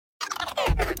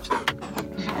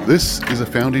This is a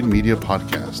Founding Media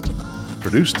podcast,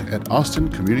 produced at Austin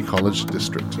Community College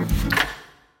District.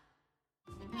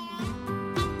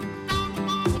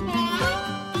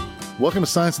 Welcome to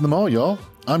Science in the Mall, y'all.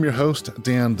 I'm your host,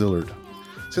 Dan Dillard.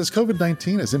 Since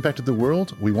COVID-19 has impacted the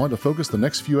world, we want to focus the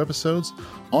next few episodes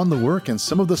on the work and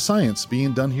some of the science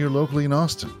being done here locally in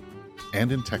Austin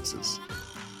and in Texas.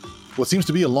 What seems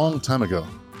to be a long time ago,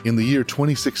 in the year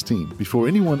 2016, before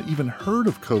anyone even heard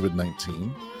of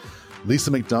COVID-19,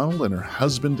 Lisa McDonald and her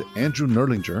husband, Andrew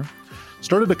Nerlinger,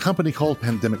 started a company called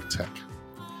Pandemic Tech.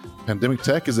 Pandemic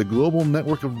Tech is a global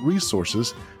network of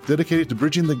resources dedicated to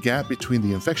bridging the gap between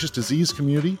the infectious disease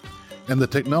community and the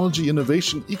technology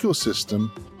innovation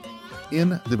ecosystem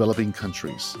in developing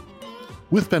countries.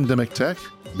 With Pandemic Tech,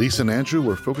 Lisa and Andrew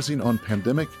were focusing on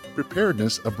pandemic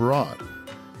preparedness abroad.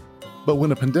 But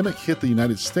when a pandemic hit the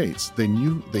United States, they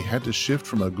knew they had to shift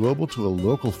from a global to a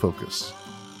local focus.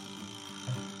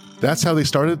 That's how they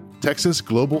started Texas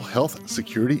Global Health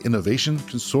Security Innovation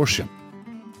Consortium,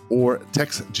 or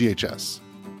TexGHS.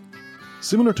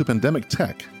 Similar to Pandemic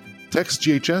Tech,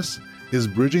 TexGHS is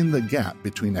bridging the gap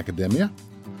between academia,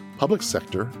 public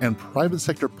sector, and private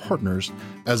sector partners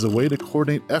as a way to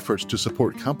coordinate efforts to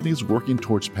support companies working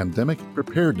towards pandemic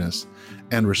preparedness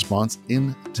and response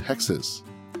in Texas.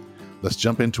 Let's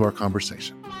jump into our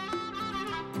conversation.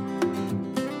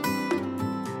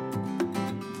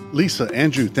 Lisa,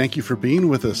 Andrew, thank you for being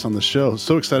with us on the show.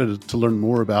 So excited to learn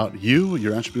more about you,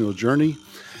 your entrepreneurial journey,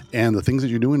 and the things that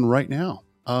you're doing right now.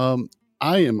 I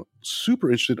am super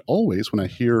interested always when I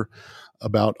hear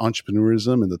about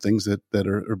entrepreneurism and the things that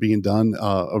are being done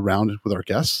around it with our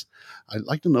guests. I'd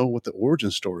like to know what the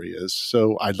origin story is.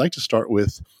 So I'd like to start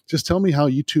with, just tell me how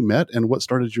you two met and what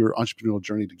started your entrepreneurial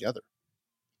journey together.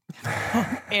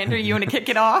 Andrew, you want to kick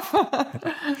it off?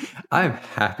 I'm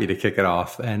happy to kick it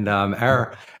off. And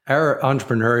our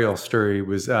entrepreneurial story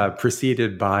was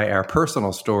preceded by our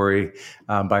personal story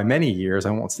by many years. I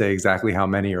won't say exactly how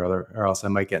many, or else I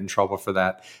might get in trouble for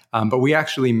that. But we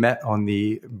actually met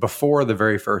before the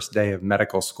very first day of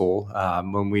medical school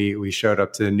when we showed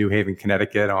up to New Haven,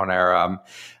 Connecticut on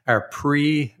our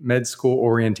pre-med school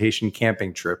orientation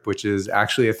camping trip, which is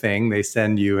actually a thing. They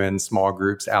send you in small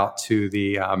groups out to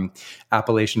the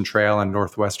Appalachian Trail in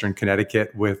northwestern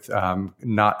Connecticut with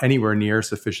not anywhere near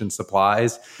sufficient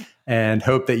supplies, and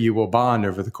hope that you will bond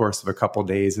over the course of a couple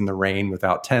days in the rain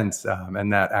without tents.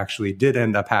 And that actually did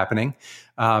end up happening.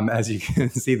 As you can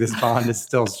see, this bond is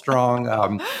still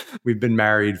strong. We've been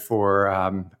married for,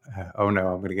 oh no,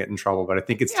 I'm going to get in trouble, but I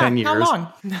think it's 10 years. How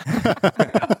long?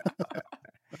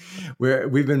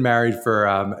 We've been married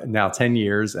for now 10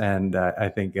 years, and I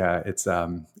think it's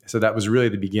so that was really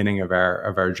the beginning of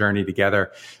our journey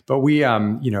together. But we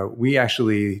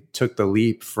actually took the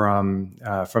leap from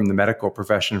the medical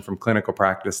profession, from clinical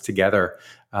practice together.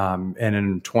 And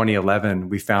in 2011,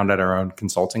 we founded our own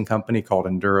consulting company called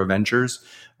Enduro Ventures.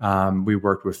 We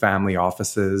worked with family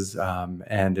offices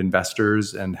and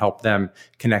investors and helped them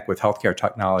connect with healthcare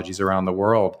technologies around the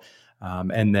world.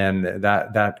 And then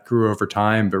that grew over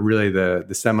time, but really the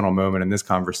seminal moment in this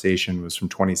conversation was from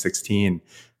 2016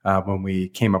 when we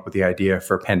came up with the idea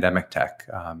for Pandemic Tech.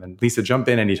 And Lisa, jump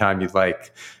in anytime you'd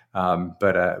like,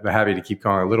 but happy to keep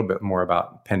going a little bit more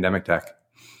about Pandemic Tech.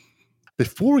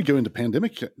 Before we go into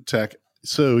Pandemic Tech,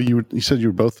 so you said you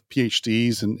were both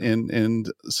PhDs,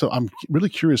 and so I'm really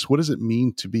curious, what does it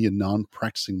mean to be a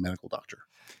non-practicing medical doctor?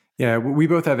 Yeah, we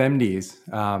both have MDs.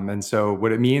 And so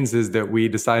what it means is that we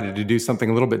decided to do something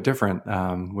a little bit different,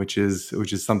 which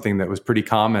is something that was pretty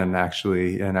common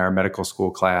actually in our medical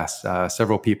school class.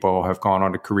 Several people have gone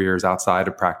on to careers outside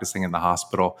of practicing in the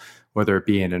hospital, whether it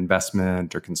be in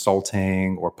investment or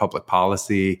consulting or public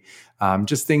policy,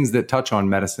 just things that touch on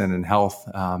medicine and health,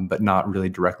 but not really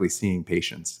directly seeing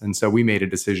patients. And so we made a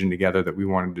decision together that we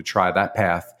wanted to try that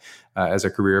path as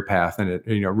a career path, and it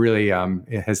really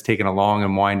it has taken a long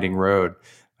and winding road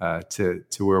to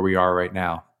where we are right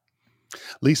now.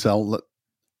 Lisa, I'll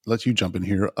let you jump in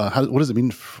here. What does it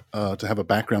mean to have a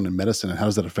background in medicine, and how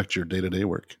does that affect your day-to-day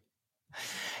work?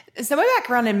 So my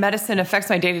background in medicine affects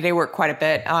my day-to-day work quite a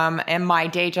bit. And my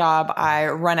day job, I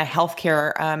run a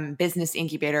healthcare business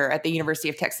incubator at the University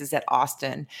of Texas at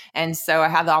Austin. And so I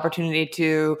have the opportunity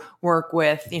to work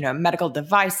with, medical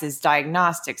devices,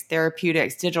 diagnostics,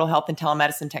 therapeutics, digital health, and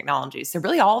telemedicine technologies. So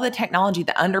really all the technology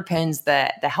that underpins the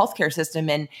healthcare system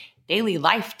daily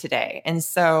life today. And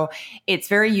so it's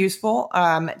very useful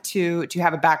to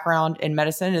have a background in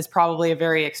medicine. It's probably a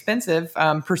very expensive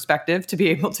perspective to be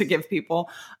able to give people.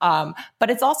 But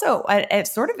it's also a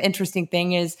sort of interesting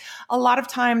thing is a lot of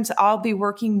times I'll be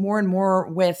working more and more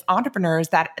with entrepreneurs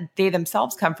that they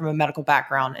themselves come from a medical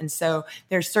background. And so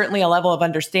there's certainly a level of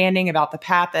understanding about the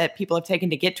path that people have taken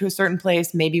to get to a certain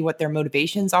place, maybe what their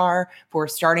motivations are for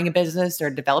starting a business or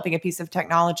developing a piece of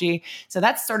technology. So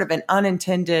that's sort of an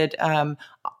unintended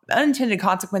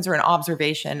consequence or an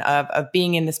observation of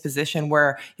being in this position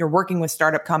where you're working with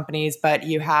startup companies, but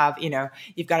you've got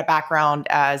a background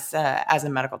as a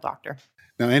medical doctor.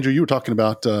 Now, Andrew, you were talking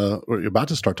about, or you're about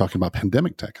to start talking about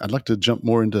pandemic tech. I'd like to jump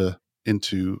more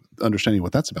into understanding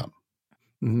what that's about.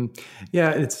 Mm-hmm. Yeah,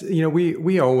 it's,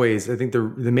 we always, I think the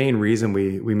main reason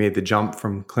we made the jump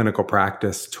from clinical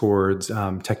practice towards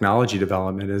technology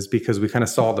development is because we kind of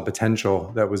saw the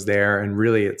potential that was there. And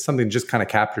really it's something that just kind of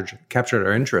captured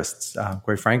our interests,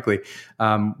 quite frankly.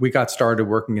 We got started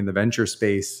working in the venture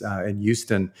space in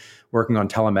Houston, working on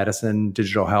telemedicine,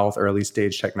 digital health, early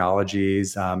stage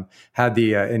technologies, had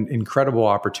the incredible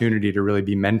opportunity to really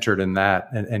be mentored in that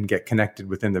and get connected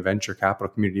within the venture capital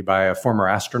community by a former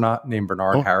astronaut named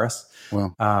Bernard Harris,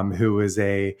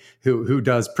 who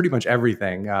does pretty much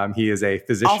everything. He is a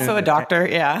physician. Also a doctor,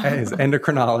 yeah. He's an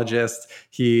endocrinologist.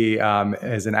 He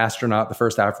is an astronaut, the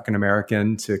first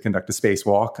African-American to conduct a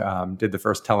spacewalk, did the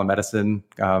first telemedicine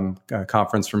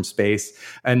conference from space.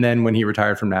 And then when he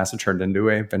retired from NASA, turned into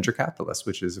a venture capitalist,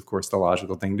 which is, of course, the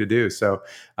logical thing to do. So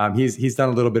he's done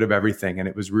a little bit of everything. And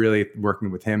it was really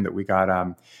working with him that we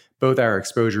got both our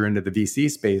exposure into the VC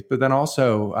space, but then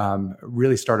also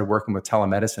really started working with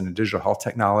telemedicine and digital health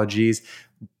technologies,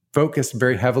 focused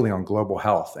very heavily on global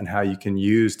health and how you can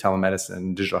use telemedicine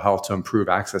and digital health to improve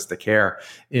access to care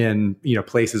in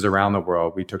places around the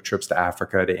world. We took trips to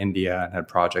Africa, to India, and had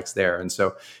projects there. And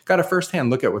so got a firsthand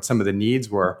look at what some of the needs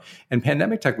were. And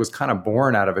Pandemic Tech was kind of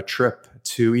born out of a trip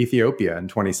to Ethiopia in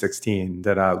 2016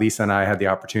 that Lisa and I had the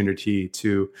opportunity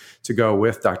to go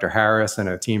with Dr. Harris and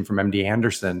a team from MD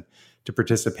Anderson to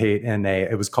participate in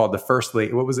it was called the First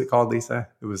Lady. What was it called, Lisa?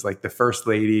 It was like the First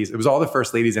Ladies. It was all the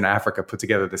First Ladies in Africa put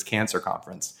together this cancer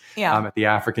conference at the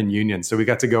African Union. So we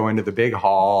got to go into the big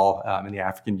hall in the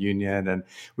African Union, and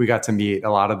we got to meet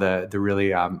a lot of the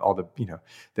really all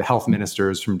the health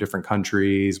ministers from different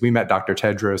countries. We met Dr.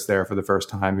 Tedros there for the first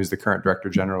time, who's the current Director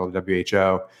General of the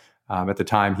WHO. At the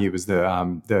time, he was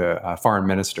the foreign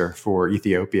minister for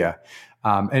Ethiopia.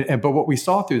 But what we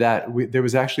saw through that, there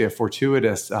was actually a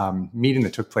fortuitous meeting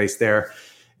that took place there.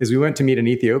 Is we went to meet an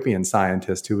Ethiopian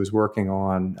scientist who was working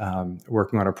on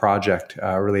a project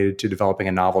related to developing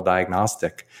a novel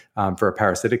diagnostic for a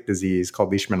parasitic disease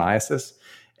called leishmaniasis.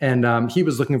 And he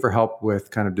was looking for help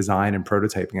with kind of design and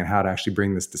prototyping and how to actually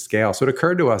bring this to scale. So it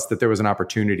occurred to us that there was an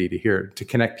opportunity to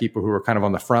connect people who were kind of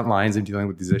on the front lines of dealing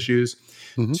with these issues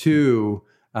to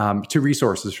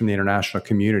resources from the international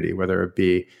community, whether it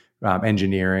be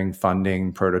engineering,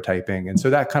 funding, prototyping. And so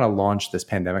that kind of launched this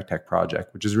Pandemic Tech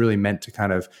project, which is really meant to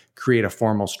kind of create a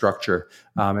formal structure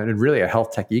and really a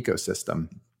health tech ecosystem.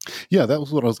 Yeah, that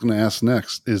was what I was going to ask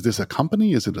next. Is this a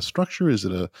company? Is it a structure? Is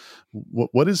it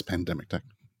what is Pandemic Tech?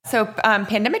 So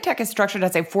Pandemic Tech is structured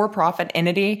as a for-profit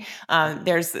entity.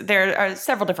 There are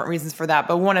several different reasons for that,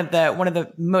 but one of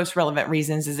the most relevant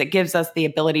reasons is it gives us the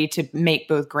ability to make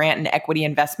both grant and equity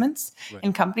investments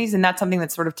in companies, and that's something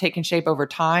that's sort of taken shape over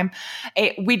time.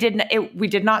 We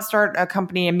did not start a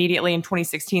company immediately in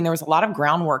 2016. There was a lot of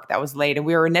groundwork that was laid, and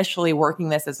we were initially working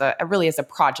this as a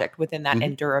project within that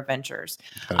Endura Ventures,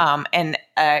 and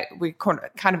we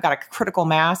kind of got a critical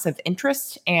mass of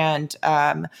interest and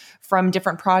from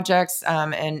different projects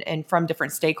and from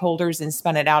different stakeholders, and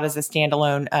spun it out as a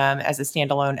standalone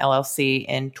LLC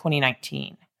in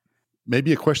 2019.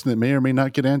 Maybe a question that may or may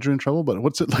not get Andrew in trouble, but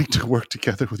what's it like to work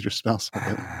together with your spouse?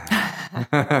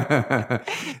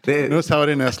 Notice how I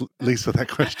didn't ask Lisa that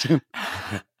question.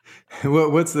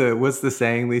 What's the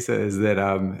saying, Lisa? Is that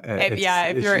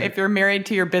if you're married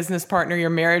to your business partner, your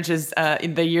marriage is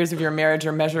the years of your marriage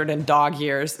are measured in dog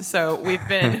years. So we've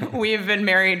been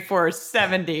married for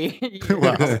 70 years.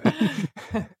 Wow.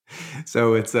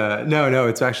 So it's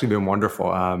it's actually been wonderful.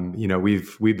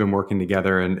 We've been working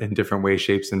together in different ways,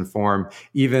 shapes, and form.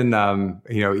 Even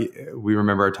we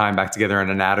remember our time back together in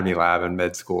anatomy lab in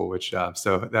med school, which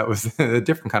so that was a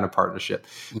different kind of partnership.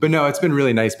 But no, it's been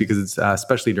really nice because it's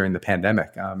especially during the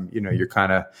pandemic. You're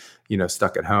kind of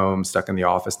stuck at home, stuck in the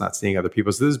office, not seeing other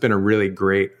people. So this has been a really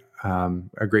great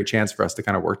a great chance for us to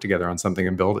kind of work together on something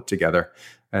and build it together,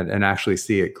 and actually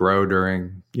see it grow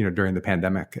during the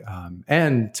pandemic,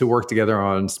 and to work together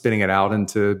on spinning it out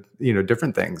into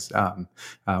different things,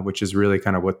 which is really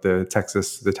kind of what the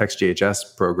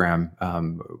TextGHS program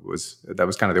was. That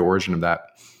was kind of the origin of that.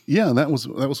 Yeah, that was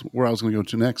where I was going to go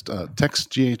to next.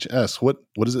 TextGHS, what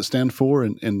does it stand for,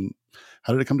 and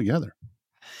how did it come together?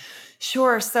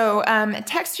 Sure. So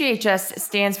TextGHS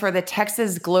stands for the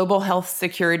Texas Global Health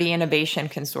Security Innovation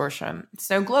Consortium.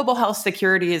 So global health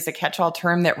security is a catch-all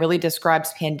term that really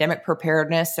describes pandemic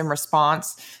preparedness and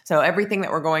response. So everything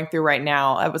that we're going through right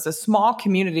now, it was a small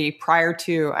community prior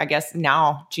to, I guess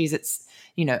now, it's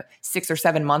 6 or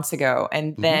 7 months ago.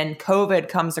 And then COVID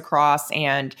comes across,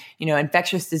 and,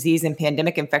 infectious disease and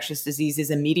pandemic infectious disease is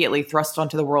immediately thrust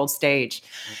onto the world stage.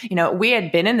 We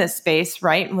had been in this space,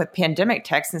 right, with pandemic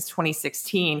tech since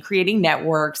 2016, creating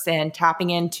networks and tapping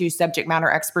into subject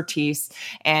matter expertise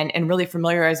and really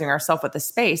familiarizing ourselves with the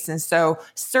space. And so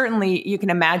certainly you can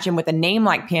imagine with a name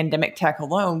like pandemic tech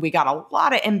alone, we got a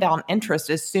lot of inbound interest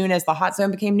as soon as the hot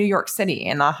zone became New York City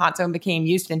and the hot zone became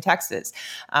Houston, Texas.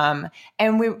 And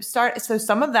so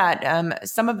some of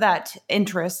that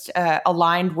interest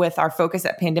aligned with our focus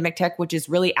at Pandemic Tech, which is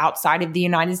really outside of the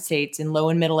United States in low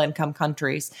and middle income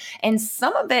countries. And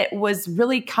some of it was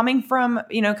really coming from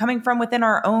within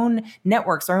our own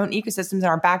networks, our own ecosystems in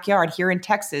our backyard here in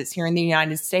Texas, here in the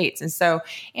United States. And so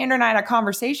Andrew and I had a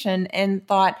conversation and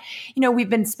thought, we've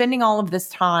been spending all of this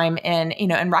time and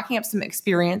racking up some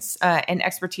experience and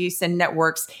expertise and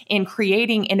networks in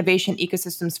creating innovation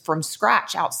ecosystems from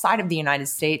scratch outside of the United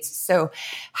States. So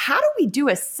how do we do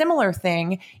a similar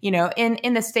thing,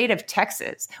 in the state of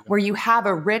Texas, where you have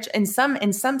a rich, in some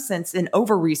sense, an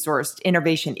over-resourced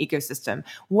innovation ecosystem?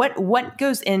 What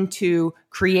goes into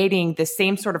creating the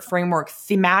same sort of framework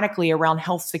thematically around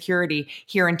health security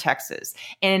here in Texas?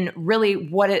 And really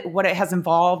what it has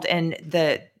involved, and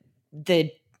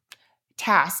the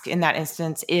task in that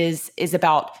instance is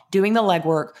about doing the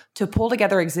legwork to pull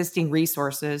together existing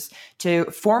resources, to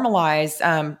formalize,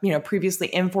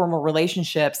 previously informal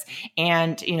relationships,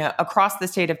 and, across the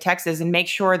state of Texas, and make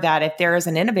sure that if there is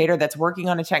an innovator that's working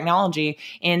on a technology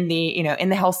in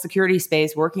the health security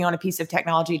space, working on a piece of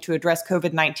technology to address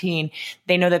COVID-19,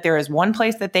 they know that there is one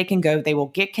place that they can go. They will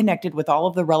get connected with all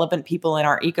of the relevant people in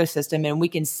our ecosystem, and we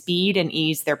can speed and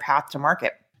ease their path to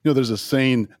market. There's a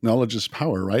saying, knowledge is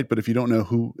power, right? But if you don't know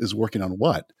who is working on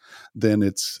what, then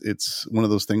it's one of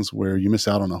those things where you miss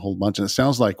out on a whole bunch. And it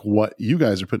sounds like what you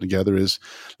guys are putting together is,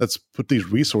 let's put these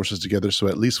resources together so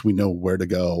at least we know where to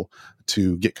go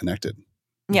to get connected.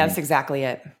 Yeah, that's exactly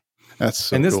it. That's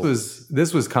so and this cool.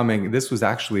 this was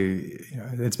actually,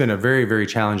 it's been a very, very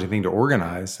challenging thing to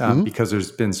organize because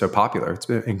there's been so popular. It's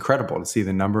been incredible to see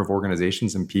the number of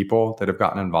organizations and people that have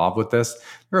gotten involved with this.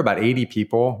 There are about 80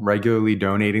 people regularly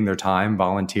donating their time,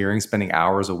 volunteering, spending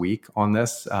hours a week on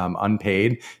this,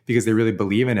 unpaid, because they really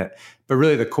believe in it. But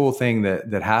really the cool thing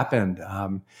that happened,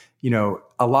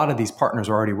 a lot of these partners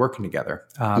are already working together.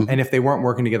 And if they weren't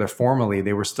working together formally,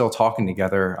 they were still talking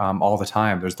together all the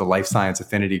time. There's the Life Science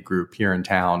Affinity Group here in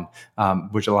town,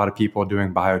 which a lot of people are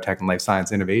doing biotech and life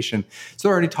science innovation. So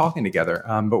they're already talking together.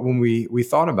 But when we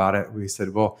thought about it, we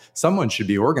said, well, someone should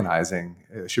be organizing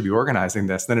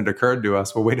this. Then it occurred to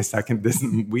us, well, wait a second,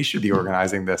 we should be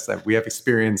organizing this. We have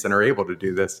experience and are able to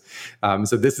do this.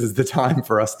 So this is the time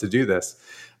for us to do this.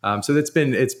 So it's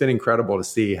been incredible to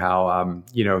see how,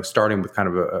 starting with kind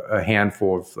of a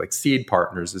handful of like seed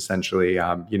partners, essentially,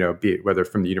 be it whether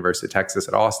from the University of Texas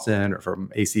at Austin or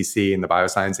from ACC and the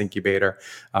Bioscience Incubator,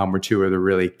 were two of the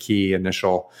really key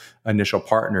initial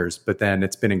partners. But then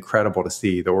it's been incredible to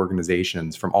see the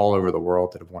organizations from all over the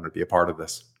world that have wanted to be a part of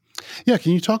this. Yeah.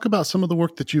 Can you talk about some of the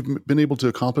work that you've been able to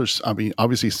accomplish? I mean,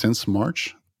 obviously since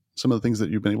March, some of the things that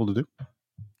you've been able to do?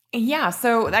 Yeah.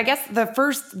 So I guess the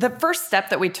first step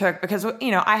that we took, because,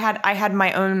 I had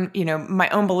my own, my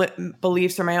own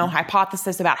beliefs or my own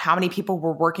hypothesis about how many people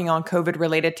were working on COVID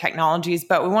related technologies,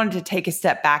 but we wanted to take a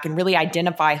step back and really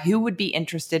identify who would be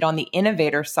interested on the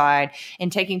innovator side in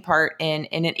taking part in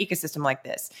an ecosystem like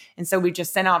this. And so we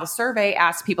just sent out a survey,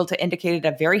 asked people to indicate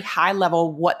at a very high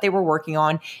level what they were working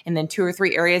on, and then 2 or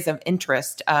 3 areas of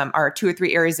interest, or 2 or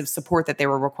 3 areas of support that they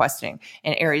were requesting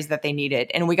and areas that they needed.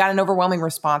 And we got an overwhelming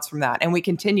response from that. And we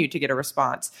continue to get a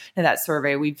response to that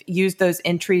survey. We've used those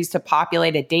entries to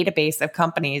populate a database of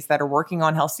companies that are working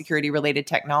on health security related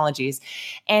technologies.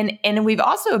 And we've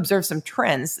also observed some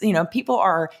trends. People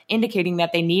are indicating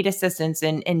that they need assistance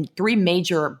in 3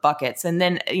 major buckets, and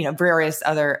then, various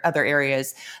other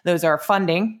areas. Those are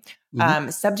funding,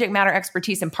 subject matter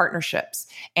expertise and partnerships.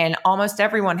 And almost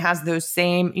everyone has those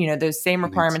same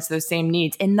requirements, those same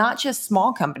needs, and not just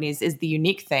small companies is the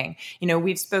unique thing.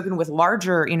 We've spoken with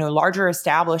larger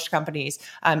established companies,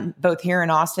 both here in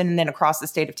Austin and then across the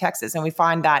state of Texas. And we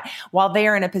find that while they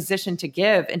are in a position to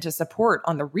give and to support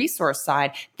on the resource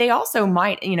side, they also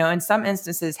might, in some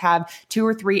instances have 2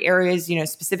 or 3 areas,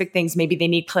 specific things. Maybe they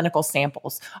need clinical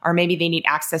samples, or maybe they need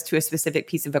access to a specific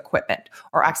piece of equipment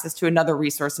or access to another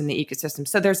resource in the ecosystem.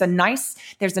 So there's a nice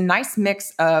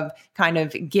mix of kind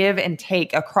of give and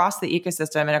take across the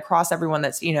ecosystem and across everyone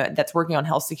that's working on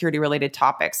health security related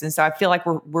topics. And so I feel like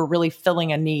we're really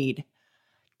filling a need.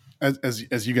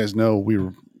 As you guys know, we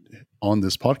were on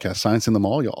this podcast, Science in the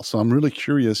Mall, y'all. So I'm really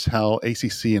curious how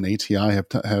ACC and ATI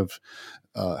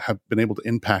have been able to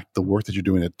impact the work that you're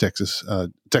doing at Tex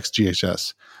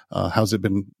GHS. How's it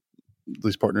been?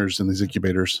 These partners and these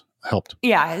incubators helped?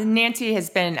 Yeah, Nancy has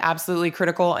been absolutely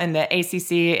critical, and the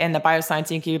ACC and the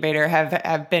Bioscience Incubator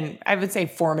have been, I would say,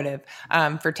 formative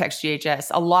for Tex GHS.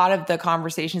 A lot of the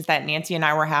conversations that Nancy and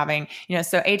I were having,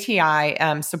 so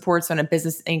ATI supports on a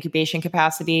business incubation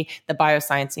capacity the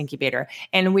Bioscience Incubator,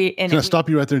 and Can I stop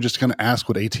you right there and just kind of ask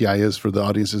what ATI is for the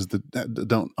audiences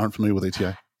that aren't familiar with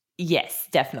ATI? Yes,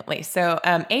 definitely. So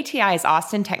ATI is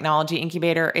Austin Technology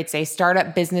Incubator. It's a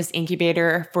startup business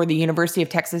incubator for the University of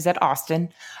Texas at Austin.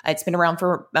 It's been around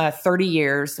for 30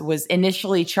 years, was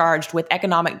initially charged with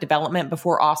economic development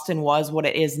before Austin was what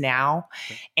it is now.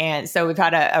 Okay. And so we've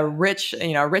had a rich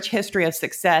history of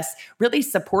success, really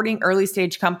supporting early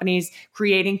stage companies,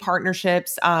 creating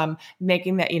partnerships,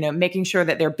 making sure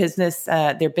that their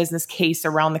business case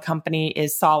around the company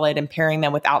is solid, and pairing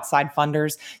them with outside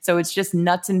funders. So it's just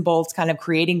nuts and bolts, kind of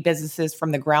creating businesses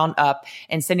from the ground up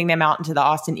and sending them out into the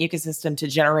Austin ecosystem to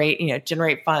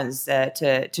generate funds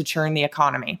to churn the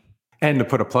economy. And to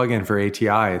put a plug in for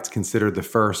ATI, it's considered the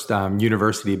first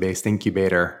university-based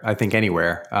incubator, I think,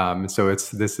 anywhere. So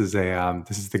this is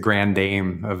the grand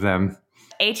dame of them.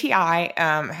 ATI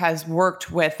has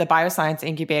worked with the Bioscience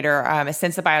Incubator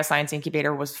since the Bioscience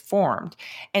Incubator was formed.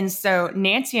 And so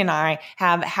Nancy and I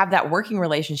have that working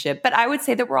relationship, but I would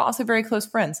say that we're also very close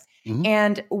friends. Mm-hmm.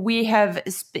 And we have,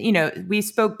 we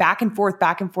spoke back and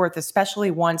forth, especially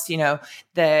once, the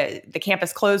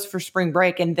campus closed for spring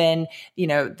break. And then,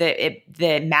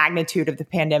 the magnitude of the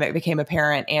pandemic became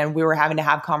apparent, and we were having to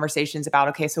have conversations about,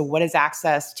 okay, so what does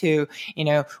access to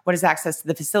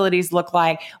the facilities look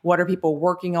like? What are people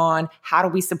working on? How do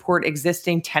we support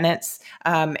existing tenants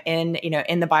in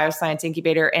the Bioscience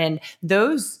Incubator? And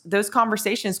those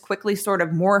conversations quickly sort of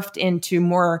morphed into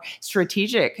more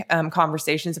strategic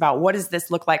conversations about what does this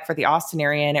look like for the Austin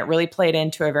area. And it really played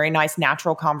into a very nice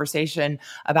natural conversation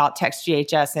about Tex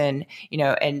GHS, and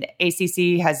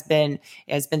ACC has been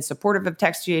supportive of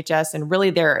Tex GHS, and really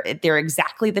they're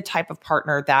exactly the type of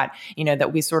partner that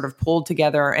we sort of pulled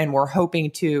together, and we're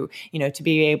hoping to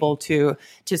be able to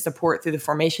support through the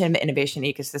formation of the innovation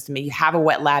ecosystem. You have a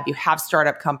wet lab, you have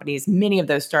startup companies. Many of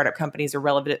those startup companies are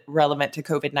relevant to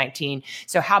COVID-19.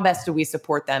 So how best do we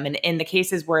support them? And in the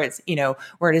cases where it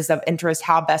is of interest,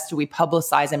 how best do we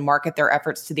publicize and market their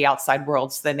efforts to the outside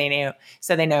world so they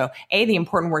know the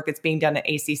important work that's being done at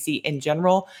ACC in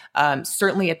general,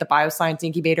 certainly at the Bioscience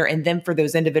Incubator, and then for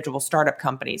those individual startup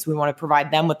companies, we want to provide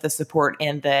them with the support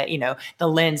and the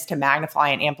lens to magnify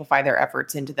and amplify their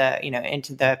efforts into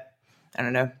the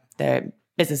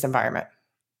business environment.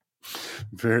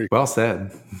 Very well said.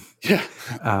 Yeah,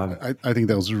 I think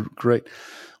that was great.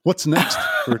 What's next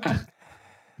for Tex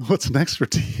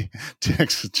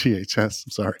GHS?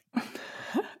 I'm sorry.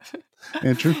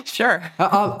 Andrew? Sure.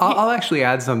 I'll actually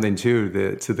add something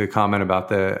too to the comment about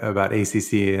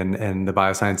ACC and the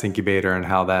Bioscience Incubator, and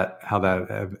how that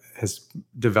has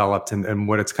developed, and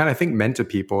what it's kind of, I think, meant to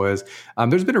people is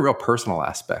there's been a real personal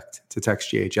aspect to Tex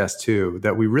GHS too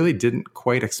that we really didn't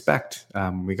quite expect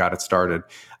when we got it started.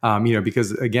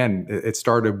 Because again, it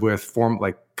started with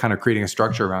kind of creating a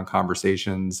structure around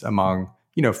conversations among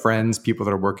friends, people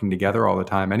that are working together all the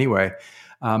time anyway.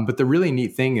 But the really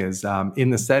neat thing is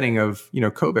in the setting of,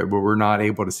 COVID, where we're not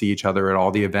able to see each other at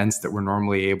all the events that we're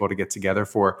normally able to get together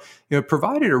for, it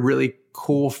provided a really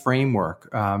cool framework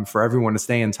for everyone to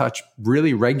stay in touch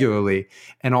really regularly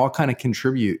and all kind of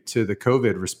contribute to the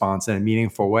COVID response in a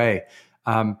meaningful way.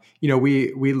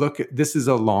 We look at this is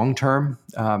a long term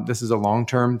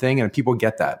thing, and people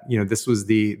get that. This was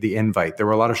the invite. There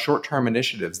were a lot of short term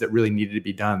initiatives that really needed to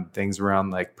be done. Things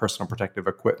around like personal protective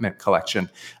equipment collection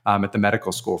at the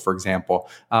medical school, for example.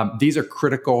 These are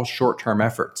critical short term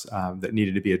efforts that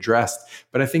needed to be addressed.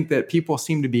 But I think that people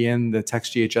seem to be in the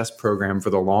TextGHS program for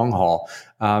the long haul.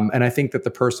 And I think that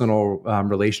the personal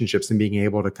relationships and being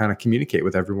able to kind of communicate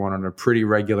with everyone on a pretty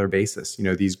regular basis.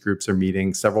 These groups are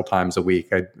meeting several times a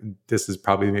week. This is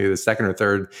probably maybe the second or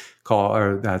third call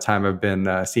or time I've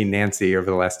been seeing Nancy over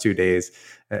the last 2 days,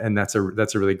 and that's a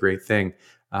really great thing.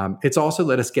 It's also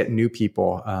let us get new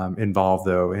people involved,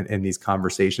 though, in these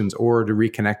conversations or to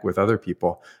reconnect with other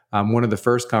people. One of the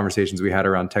first conversations we had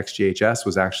around TextGHS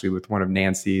was actually with one of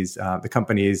Nancy's, the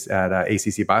companies at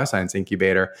ACC Bioscience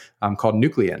Incubator called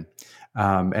Nuclean.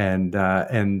 And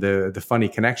the funny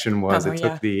connection was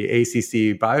took the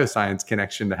ACC Bioscience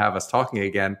connection to have us talking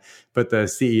again. But the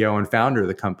CEO and founder of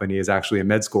the company is actually a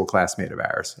med school classmate of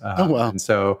ours. Wow! And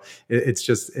so it's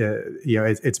just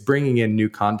it's bringing in new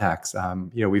contacts.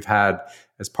 We've had,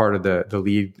 as part of the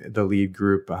lead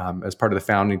group, as part of the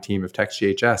founding team of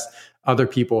TextGHS, other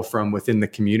people from within the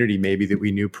community maybe that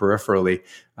we knew peripherally.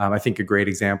 I think a great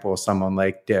example is someone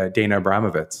like Dana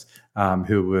Abramovitz,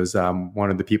 who was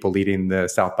one of the people leading the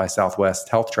South by Southwest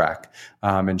health track.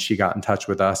 And she got in touch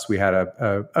with us. We had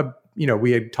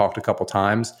we had talked a couple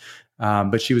times,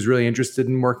 but she was really interested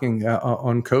in working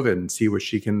on COVID and see what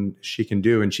she can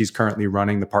do. And she's currently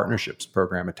running the partnerships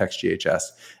program at TextGHS.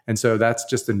 And so that's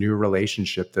just a new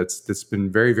relationship that's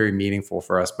been very, very meaningful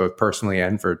for us, both personally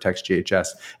and for TextGHS.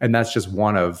 And that's just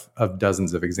one of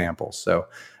dozens of examples. So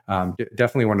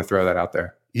definitely want to throw that out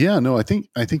there. Yeah, no, I think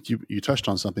you touched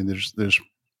on something. There's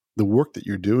the work that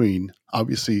you're doing.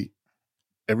 Obviously,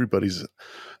 everybody's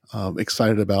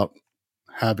excited about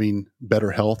having better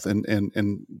health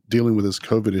and dealing with this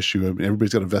COVID issue. I mean,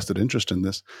 everybody's got a vested interest in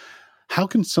this. How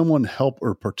can someone help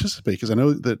or participate? Because I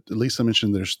know that Lisa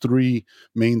mentioned there's 3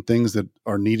 main things that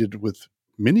are needed with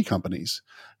many companies.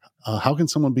 How can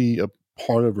someone be a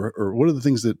part of, or what are the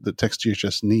things that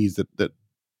TextGHS needs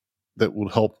that will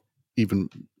help even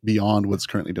beyond what's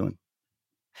currently doing?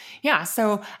 Yeah,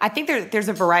 so I think there's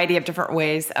a variety of different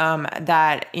ways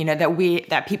that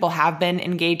people have been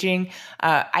engaging.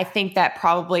 I think that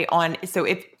probably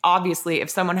if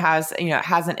someone has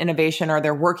an innovation, or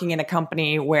they're working in a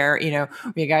company where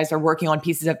you guys are working on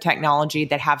pieces of technology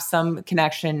that have some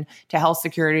connection to health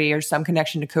security or some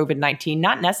connection to COVID-19,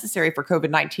 not necessary for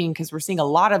COVID-19, because we're seeing a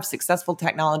lot of successful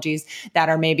technologies that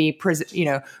are maybe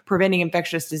preventing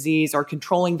infectious disease or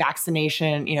controlling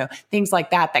vaccination, things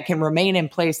like that can remain in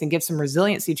place and give some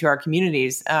resiliency to our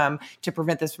communities to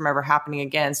prevent this from ever happening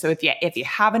again. So if you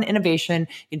have an innovation,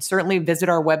 you can certainly visit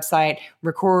our website,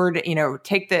 record,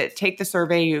 take the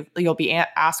survey. You'll be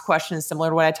asked questions similar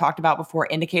to what I talked about before,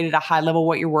 indicate at a high level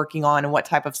what you're working on and what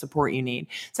type of support you need.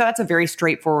 So that's a very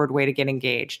straightforward way to get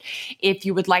engaged. If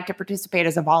you would like to participate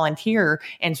as a volunteer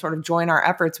and sort of join our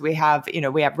efforts, we have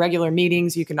regular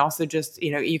meetings. You can also just,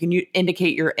 you can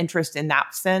indicate your interest in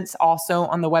that sense also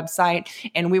on the website,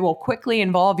 and we will quickly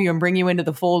involve you and bring you into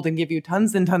the fold and give you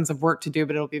tons and tons of work to do,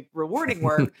 but it'll be rewarding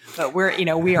work. But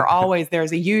we are always,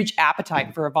 there's a huge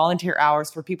appetite for volunteer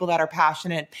hours for people that are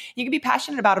passionate. You can be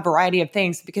passionate about a variety of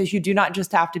things, because you do not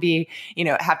just have to be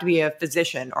a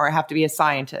physician or have to be a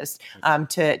scientist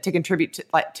to contribute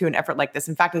to an effort like this.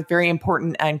 In fact, it's very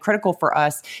important and critical for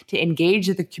us to engage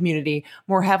the community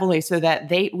more heavily so that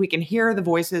we can hear the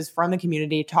voices from the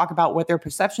community, talk about what their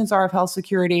perceptions are of health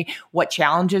security, what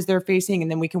challenges they're facing,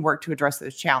 and then we can work to address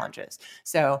those challenges.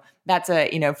 So that's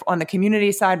on the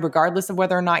community side, regardless of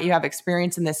whether or not you have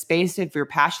experience in this space, if you're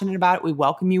passionate about it, we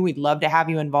welcome you. We'd love to have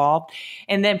you involved.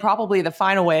 And then probably the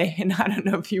final way, and I don't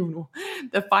know if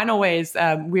the final way is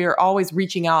we are always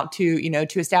reaching out to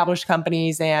established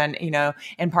companies and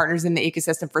partners in the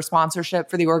ecosystem for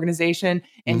sponsorship for the organization.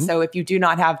 And so if you do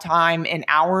not have time and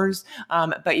hours,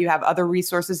 but you have other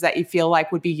resources that you feel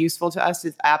like would be useful to us,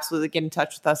 absolutely get in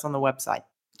touch with us on the website.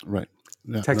 Right.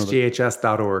 Yeah,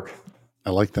 TextGHS.org. I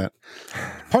like that.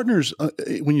 Partners,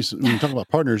 when you talk about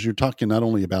partners, you're talking not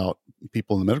only about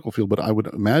people in the medical field, but I would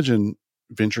imagine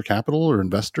venture capital or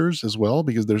investors as well,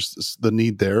 because there's the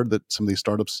need there that some of these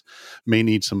startups may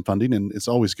need some funding, and it's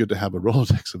always good to have a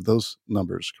Rolodex of those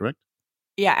numbers, correct?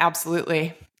 Yeah,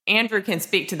 absolutely. Andrew can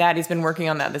speak to that. He's been working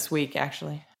on that this week,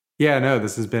 actually. Yeah, no,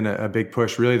 this has been a big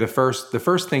push. Really, the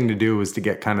first thing to do was to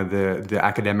get kind of the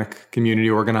academic community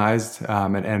organized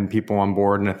and people on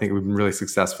board. And I think we've been really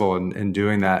successful in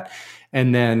doing that.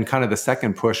 And then kind of the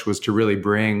second push was to really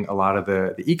bring a lot of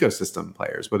the ecosystem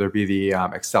players, whether it be the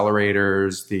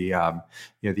accelerators,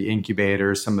 the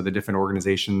incubators, some of the different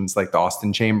organizations like the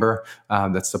Austin Chamber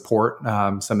that support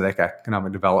some of the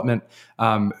economic development.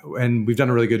 And we've done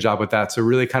a really good job with that. So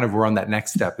really kind of we're on that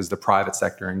next step is the private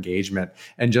sector engagement.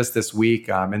 And just this week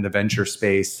in the venture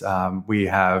space, we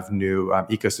have new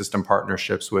ecosystem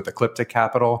partnerships with Ecliptic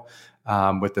Capital,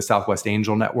 with the Southwest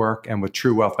Angel Network, and with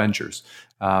True Wealth Ventures.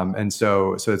 And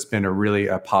so it's been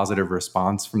a positive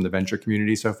response from the venture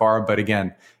community so far. But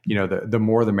again, the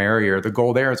more the merrier. The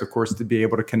goal there is, of course, to be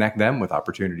able to connect them with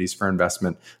opportunities for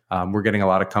investment. We're getting a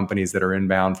lot of companies that are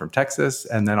inbound from Texas,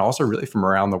 and then also really from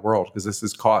around the world, because this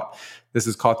has caught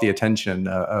the attention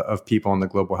of people in the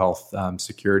global health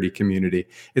security community.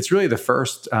 It's really the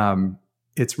first.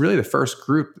 It's really the first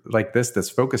group like this that's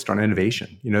focused on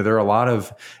innovation. There are a lot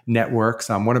of networks.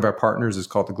 One of our partners is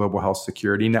called the Global Health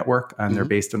Security Network, and they're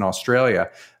based in Australia.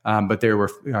 But they were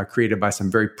created by some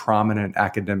very prominent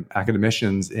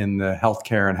academicians in the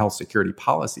healthcare and health security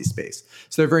policy space.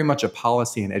 So they're very much a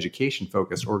policy and education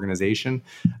focused organization.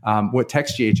 What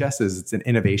TextGHS is, it's an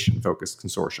innovation focused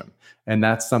consortium. And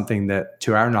that's something that,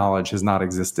 to our knowledge, has not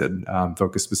existed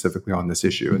focused specifically on this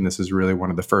issue. And this is really one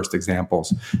of the first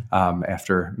examples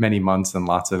after many months and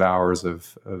lots of hours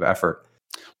of effort.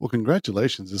 Well,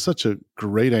 congratulations. It's such a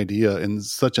great idea and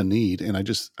such a need. And I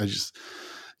just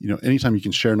anytime you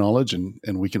can share knowledge and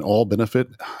we can all benefit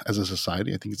as a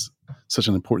society, I think it's such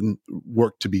an important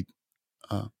work to be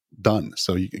done.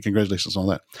 So congratulations on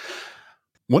that.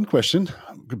 One question,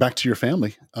 back to your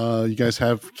family. You guys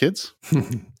have kids?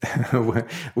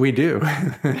 We do.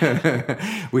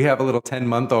 We have a little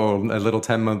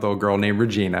 10-month-old girl named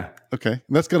Regina. Okay. And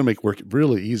that's going to make work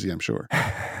really easy, I'm sure.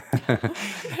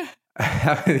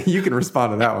 You can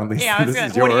respond to that one, Lisa. Yeah,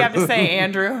 what do you have to say,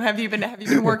 Andrew? Have you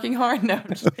been working hard? No,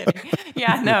 just kidding.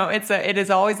 Yeah, no, it is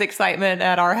always excitement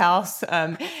at our house.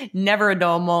 Never a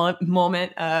dull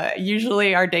moment.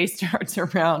 Usually our day starts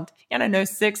around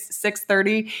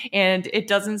 6:30, and it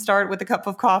doesn't start with a cup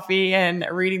of coffee and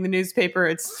reading the newspaper.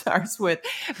 It starts with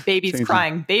babies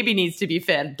crying. Baby needs to be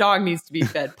fed. Dog needs to be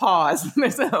fed. Pause.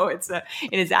 So it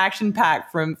is action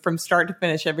packed from start to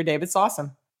finish every day. But it's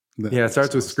awesome. Yeah, it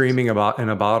starts with screaming about in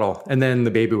a bottle, and then the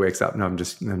baby wakes up. No, I'm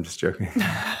just joking.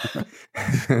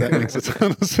 That makes a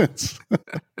ton of sense.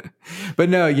 But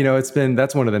no,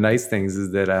 that's one of the nice things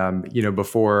is that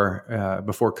before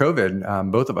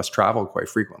COVID, both of us traveled quite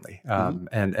frequently,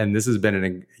 and this has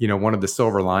been one of the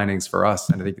silver linings for us.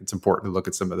 And I think it's important to look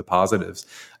at some of the positives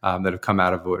that have come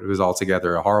out of what was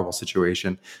altogether a horrible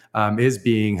situation. Is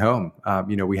being home.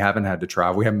 We haven't had to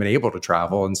travel. We haven't been able to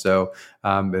travel, and so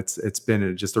it's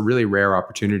been just a really rare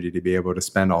opportunity to be able to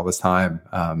spend all this time,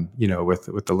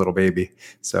 with the little baby.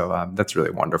 So that's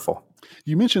really wonderful.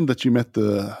 You mentioned that you met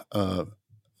the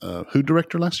WHO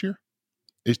director last year,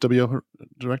 HWO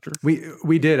director.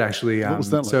 We did actually. What was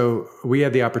that like? So we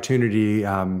had the opportunity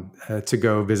to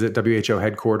go visit WHO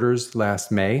headquarters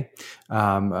last May.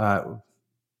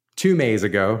 2 Mays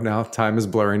ago. Now time is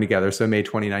blurring together. So May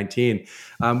 2019.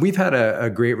 We've had a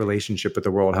great relationship with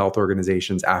the World Health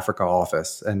Organization's Africa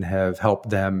office and have helped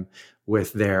them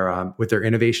with their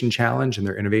innovation challenge and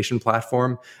their innovation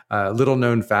platform. Little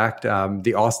known fact,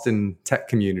 the Austin tech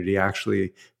community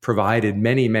actually provided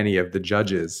many of the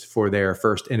judges for their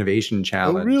first innovation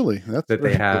challenge. Oh, really? That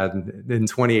they had in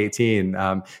 2018.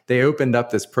 They opened up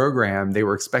this program. They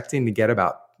were expecting to get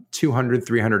about 200,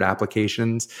 300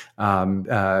 applications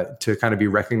to kind of be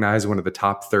recognized one of the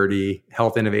top 30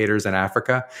 health innovators in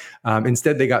Africa.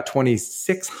 Instead, they got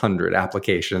 2,600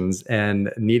 applications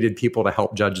and needed people to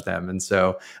help judge them. And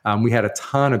so we had a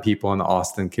ton of people in the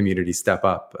Austin community step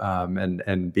up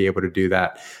and be able to do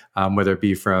that, whether it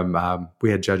be from, we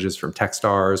had judges from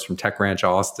Techstars, from Tech Ranch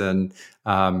Austin,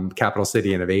 Capital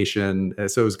City Innovation.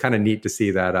 So it was kind of neat to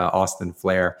see that Austin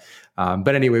flair.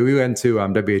 But anyway, we went to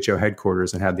WHO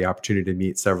headquarters and had the opportunity to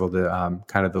meet several of the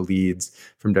kind of the leads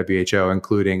from WHO,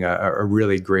 including a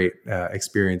really great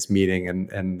experience meeting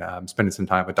and spending some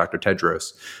time with Dr.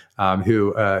 Tedros,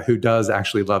 who does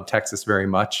actually love Texas very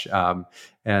much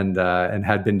and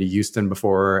had been to Houston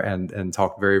before and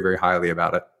talked very, very highly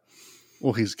about it.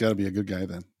 Well, he's got to be a good guy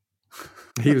then.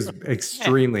 He was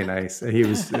extremely nice. He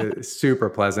was super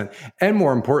pleasant, and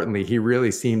more importantly, he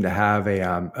really seemed to have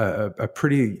a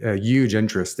pretty huge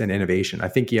interest in innovation. I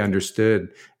think he understood,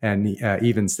 and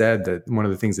even said that one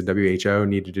of the things that WHO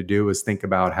needed to do was think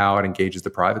about how it engages the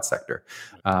private sector.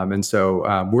 And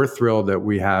so we're thrilled that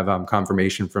we have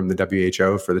confirmation from the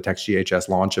WHO for the TextGHS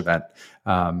launch event,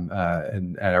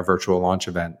 and at our virtual launch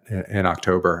event in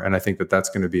October. And I think that that's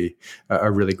going to be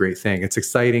a really great thing. It's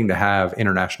exciting to have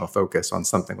international focus on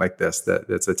something like this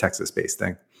that's a Texas-based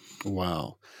thing.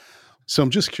 Wow. So I'm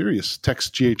just curious,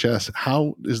 TextGHS,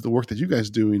 how is the work that you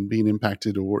guys do in being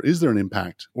impacted, or is there an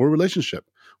impact or relationship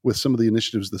with some of the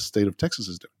initiatives the state of Texas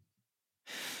is doing?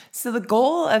 So the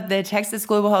goal of the Texas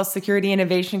Global Health Security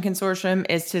Innovation Consortium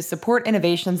is to support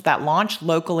innovations that launch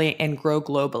locally and grow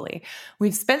globally.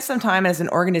 We've spent some time as an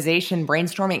organization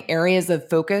brainstorming areas of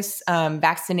focus,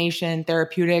 vaccination,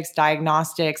 therapeutics,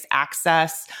 diagnostics,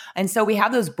 access. And so we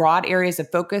have those broad areas of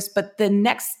focus, but the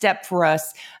next step for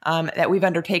us that we've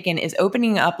undertaken is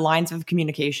opening up lines of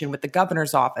communication with the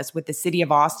governor's office, with the city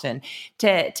of Austin,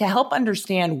 to help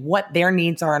understand what their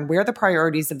needs are and where the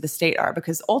priorities of the state are,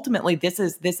 because ultimately this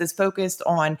is focused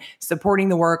on supporting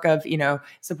the work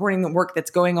that's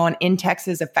going on in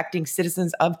Texas, affecting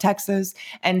citizens of Texas.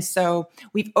 And so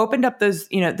we've opened up those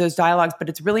dialogues, but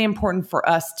it's really important for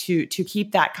us to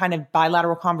keep that kind of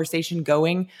bilateral conversation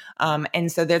going.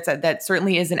 And so that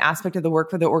certainly is an aspect of the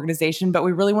work for the organization, but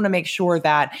we really want to make sure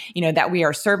that we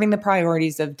are serving the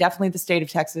priorities of definitely the state of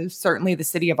Texas, certainly the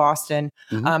city of Austin,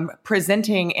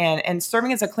 presenting and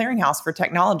serving as a clearinghouse for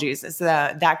technologies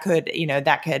that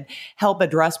could help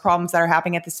address problems that are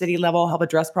happening at the city level, help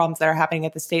address problems that are happening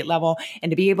at the state level. And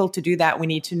to be able to do that, we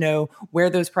need to know where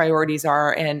those priorities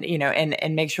are and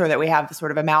make sure that we have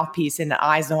sort of a mouthpiece and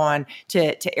eyes on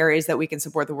to areas that we can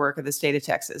support the work of the state of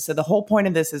Texas. So the whole point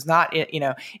of this is not,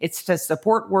 it's to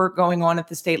support work going on at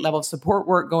the state level, support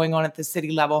work going on at the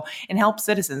city level, and help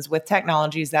citizens with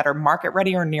technologies that are market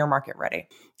ready or near market ready.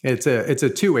 It's a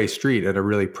two-way street at a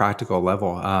really practical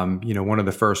level. One of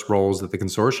the first roles that the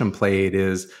consortium played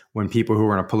is when people who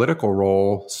were in a political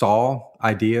role saw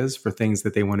ideas for things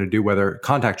that they want to do, whether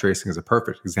contact tracing is a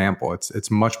perfect example.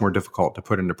 It's much more difficult to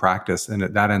put into practice, and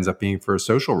that ends up being for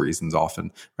social reasons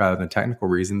often rather than technical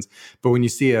reasons. But when you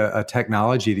see a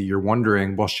technology that you're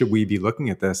wondering, well, should we be looking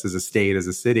at this as a state, as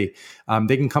a city,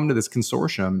 they can come to this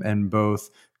consortium and both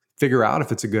figure out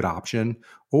if it's a good option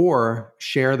or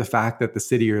share the fact that the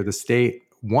city or the state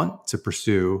want to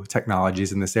pursue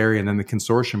technologies in this area. And then the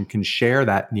consortium can share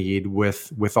that need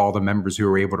with all the members who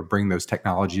are able to bring those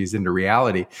technologies into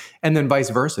reality. And then vice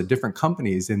versa. Different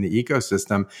companies in the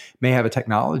ecosystem may have a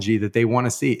technology that they want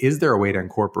to see. Is there a way to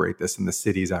incorporate this in the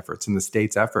city's efforts, in the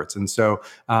state's efforts? And so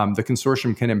the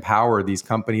consortium can empower these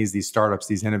companies, these startups,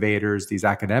 these innovators, these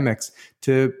academics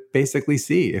to basically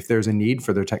see if there's a need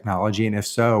for their technology. And if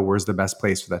so, where's the best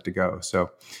place for that to go? So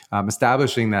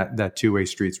establishing that two-way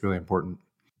street is really important.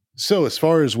 So as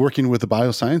far as working with the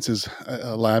biosciences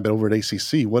lab over at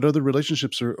ACC, what other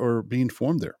relationships are being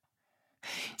formed there?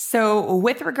 So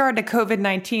with regard to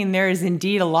COVID-19, there is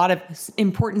indeed a lot of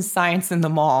important science in the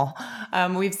mall.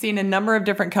 We've seen a number of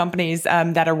different companies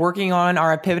that are working on or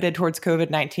are pivoted towards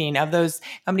COVID-19. Of those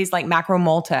companies like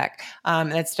Macromoltec,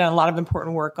 that's done a lot of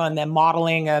important work on the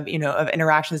modeling of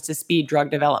interactions to speed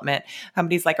drug development.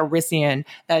 Companies like Arisian,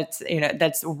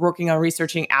 that's working on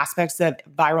researching aspects of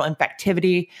viral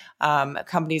infectivity.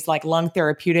 Companies like Lung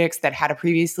Therapeutics that had a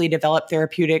previously developed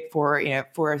therapeutic for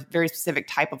a very specific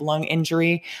type of lung injury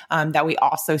that we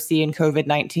also see in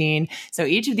COVID-19. So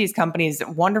each of these companies,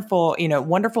 wonderful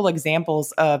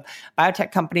examples of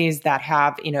biotech companies that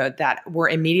have, that were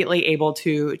immediately able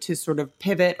to sort of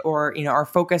pivot or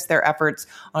focus their efforts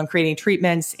on creating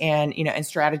treatments and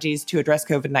strategies to address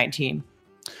COVID-19.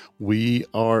 We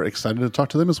are excited to talk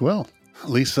to them as well.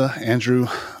 Lisa, Andrew,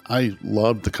 I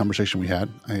loved the conversation we had.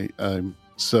 I'm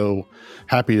so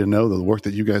happy to know the work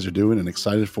that you guys are doing and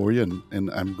excited for you. And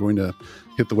I'm going to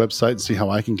hit the website and see how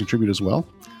I can contribute as well.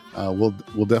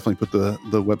 We'll definitely put the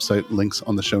website links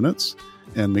on the show notes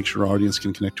and make sure our audience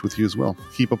can connect with you as well.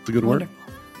 Keep up the good work.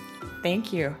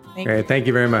 Thank you. Thank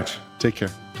you very much. Take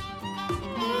care.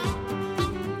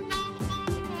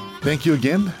 Thank you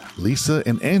again, Lisa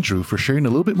and Andrew, for sharing a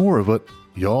little bit more of what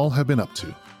y'all have been up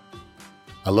to.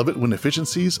 I love it when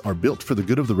efficiencies are built for the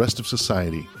good of the rest of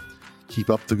society.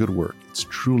 Keep up the good work. It's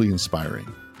truly inspiring.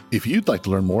 If you'd like to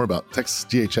learn more about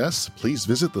TextGHS, please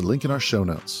visit the link in our show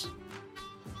notes.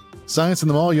 Science in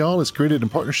the Mall, y'all, is created in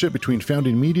partnership between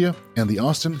Founding Media and the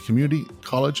Austin Community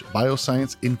College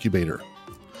Bioscience Incubator.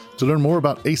 To learn more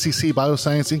about ACC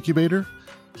Bioscience Incubator,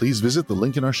 please visit the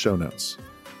link in our show notes.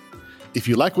 If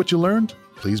you like what you learned,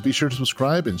 Please be sure to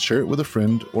subscribe and share it with a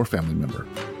friend or family member.